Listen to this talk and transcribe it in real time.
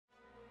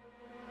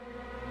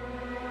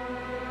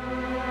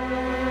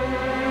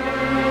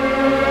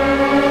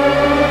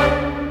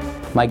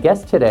My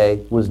guest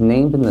today was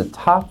named in the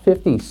top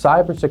 50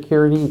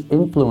 cybersecurity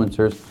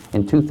influencers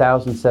in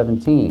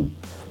 2017.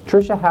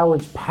 Tricia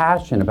Howard's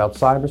passion about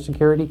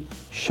cybersecurity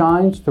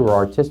shines through her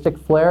artistic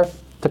flair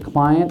to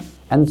client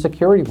and the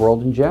security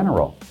world in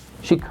general.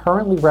 She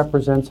currently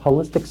represents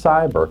Holistic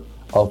Cyber,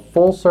 a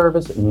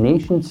full-service,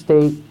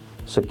 nation-state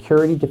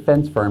security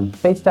defense firm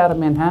based out of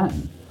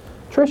Manhattan.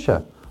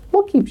 Tricia,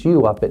 what keeps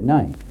you up at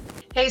night?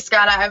 Hey,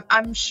 Scott,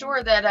 I'm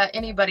sure that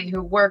anybody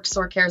who works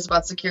or cares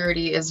about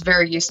security is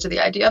very used to the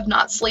idea of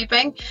not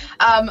sleeping.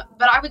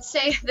 But I would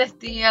say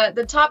that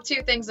the top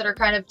two things that are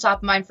kind of top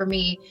of mind for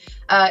me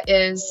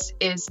is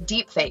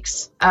deep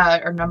fakes,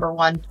 are number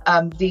one.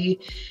 The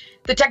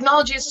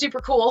technology is super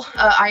cool.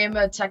 I am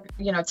a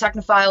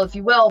technophile, if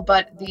you will,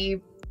 but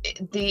the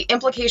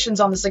implications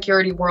on the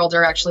security world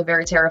are actually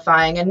very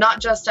terrifying, and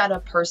not just at a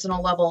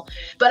personal level,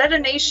 but at a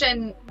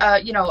nation,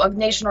 a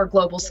nation or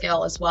global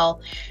scale as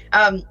well.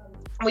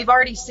 We've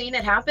already seen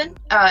it happen,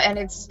 and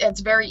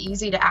it's very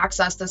easy to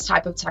access this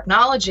type of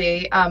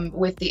technology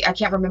with I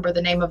can't remember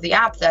the name of the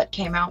app that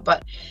came out,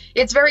 but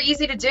it's very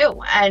easy to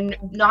do. And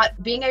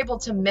not being able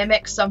to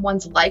mimic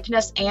someone's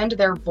likeness and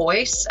their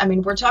voice, I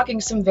mean, we're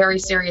talking some very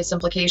serious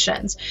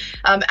implications.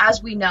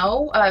 As we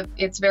know,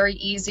 it's very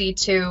easy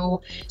to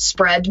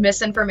spread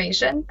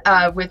misinformation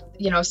with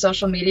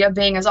social media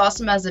being as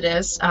awesome as it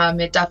is.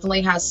 It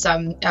definitely has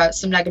some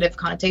negative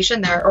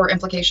connotation there, or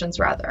implications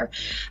rather.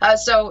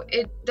 So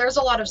there's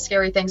a lot of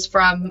scary things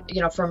from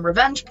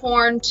revenge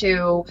porn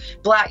to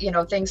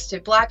things to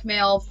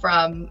blackmail,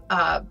 from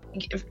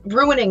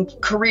ruining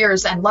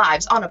careers and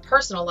lives on a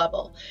personal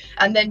level.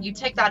 And then you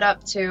take that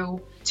up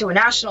to a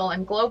national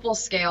and global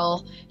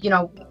scale,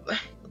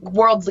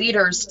 world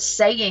leaders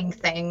saying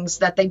things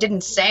that they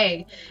didn't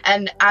say.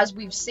 And as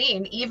we've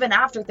seen, even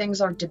after things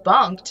are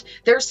debunked,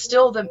 there's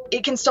still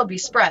it can still be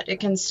spread.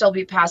 It can still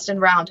be passed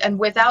around. And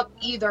without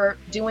either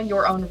doing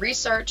your own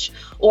research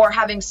or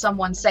having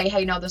someone say,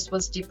 hey, no, this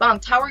was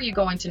debunked, how are you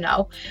going to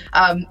know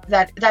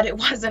that it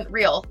wasn't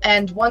real?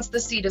 And once the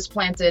seed is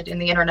planted in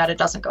the internet, it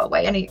doesn't go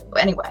away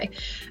anyway.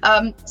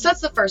 So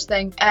that's the first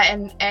thing.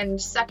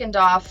 And second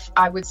off,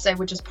 I would say,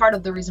 which is part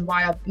of the reason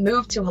why I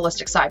moved to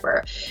Holistic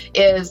Cyber,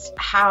 is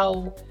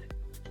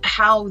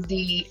how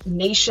the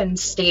nation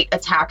state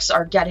attacks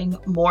are getting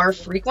more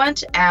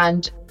frequent,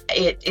 and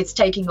it's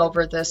taking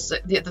over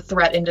the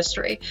threat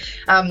industry.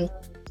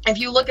 If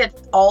you look at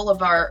all of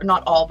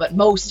not all, but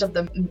most of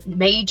the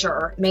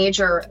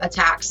major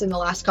attacks in the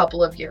last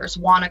couple of years,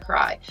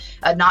 WannaCry,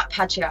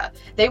 NotPetya,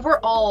 they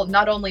were all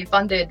not only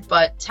funded,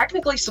 but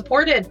technically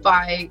supported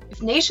by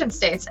nation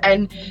states.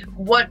 And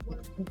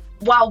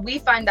while we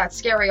find that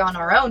scary on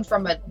our own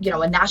from a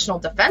national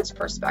defense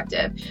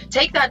perspective,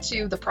 take that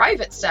to the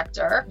private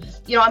sector.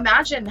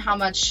 Imagine how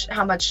much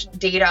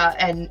data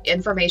and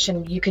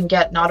information you can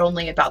get, not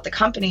only about the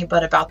company,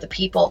 but about the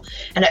people.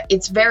 And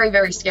it's very,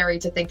 very scary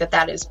to think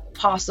that is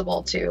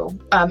possible to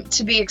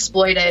be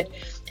exploited.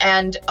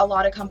 And a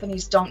lot of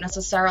companies don't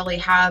necessarily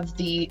have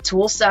the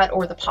tool set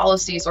or the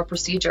policies or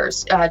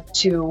procedures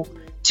to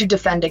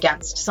defend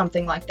against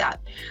something like that,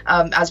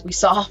 as we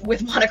saw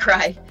with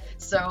WannaCry.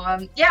 So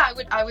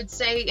I would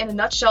say in a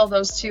nutshell,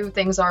 those two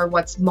things are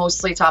what's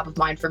mostly top of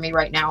mind for me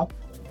right now.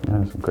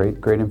 Yeah, some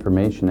great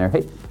information there.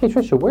 Hey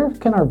Tricia, where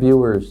can our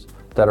viewers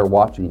that are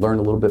watching learn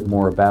a little bit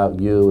more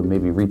about you and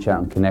maybe reach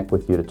out and connect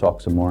with you to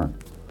talk some more?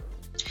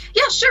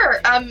 Yeah,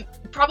 sure.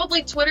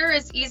 Probably Twitter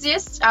is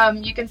easiest.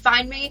 You can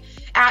find me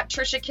at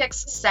Tricia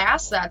Kicks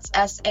SAS. That's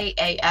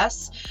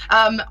SAAS.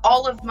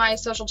 All of my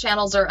social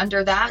channels are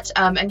under that.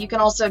 And you can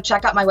also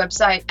check out my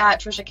website at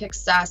Tricia Kicks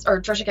SAS,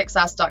 or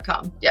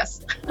TriciaKicksSAS.com.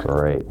 Yes.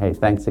 Great. Hey,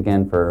 thanks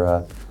again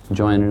for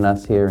joining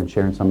us here and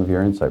sharing some of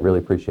your insight. Really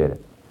appreciate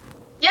it.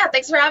 Yeah,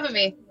 thanks for having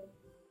me.